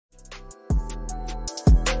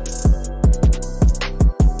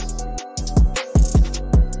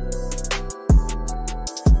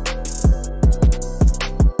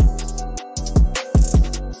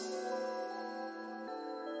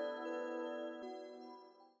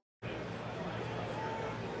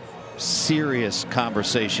serious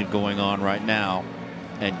conversation going on right now,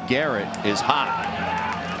 and Garrett is hot.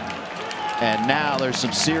 And now there's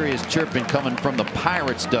some serious chirping coming from the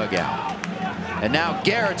Pirates dugout. And now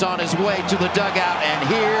Garrett's on his way to the dugout, and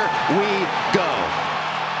here we go.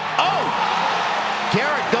 Oh!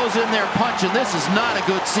 Garrett goes in there punching. This is not a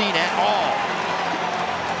good scene at all.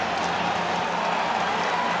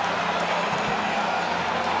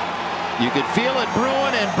 You could feel it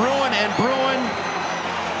brewing and brewing and brewing.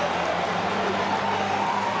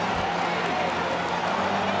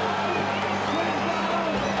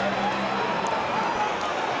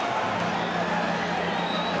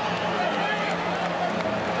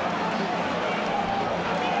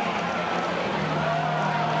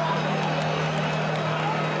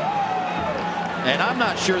 And I'm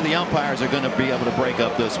not sure the umpires are going to be able to break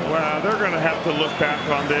up this one. Well, they're going to have to look back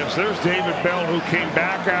on this. There's David Bell, who came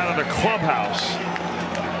back out of the clubhouse.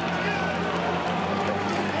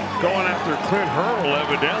 Going after Clint Hurdle,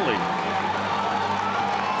 evidently.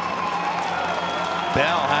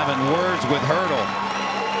 Bell having words with Hurdle.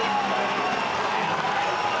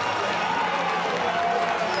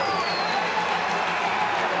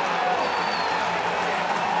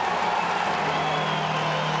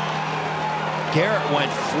 Garrett went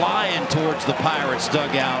flying towards the Pirates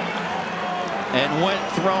dugout and went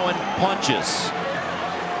throwing punches.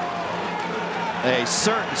 A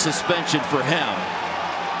certain suspension for him.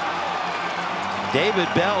 David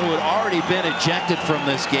Bell, who had already been ejected from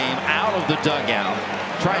this game, out of the dugout,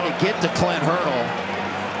 trying to get to Clint Hurdle.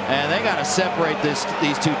 And they got to separate these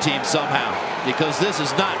two teams somehow, because this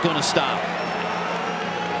is not going to stop.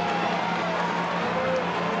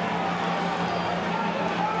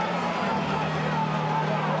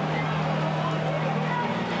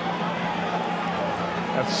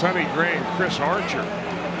 That's Sonny Gray and Chris Archer.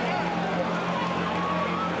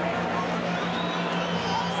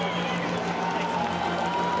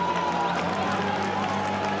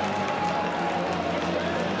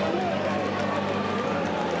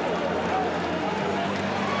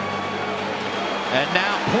 And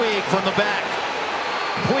now Puig from the back.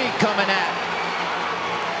 Puig coming at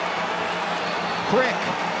Crick.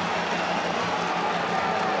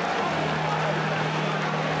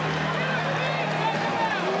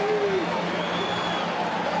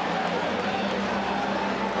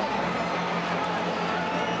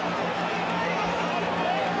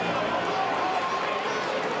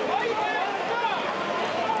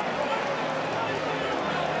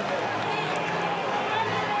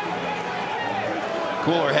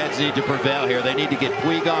 Cooler heads need to prevail here. They need to get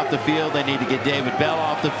Puig off the field. They need to get David Bell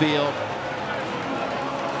off the field.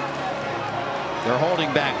 They're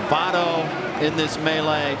holding back Votto in this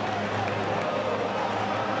melee.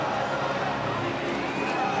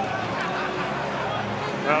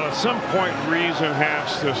 Well, at some point, reason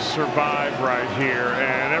has to survive right here,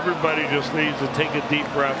 and everybody just needs to take a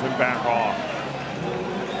deep breath and back off.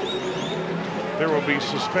 There will be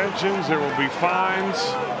suspensions. There will be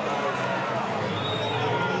fines.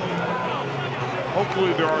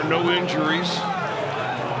 Hopefully there are no injuries.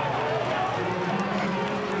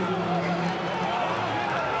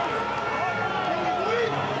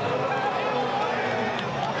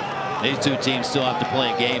 These two teams still have to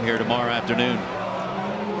play a game here tomorrow afternoon.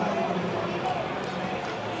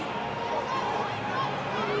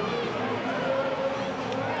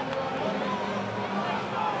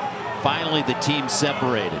 Finally, the teams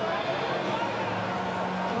separated.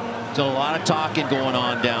 So a lot of talking going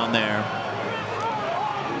on down there.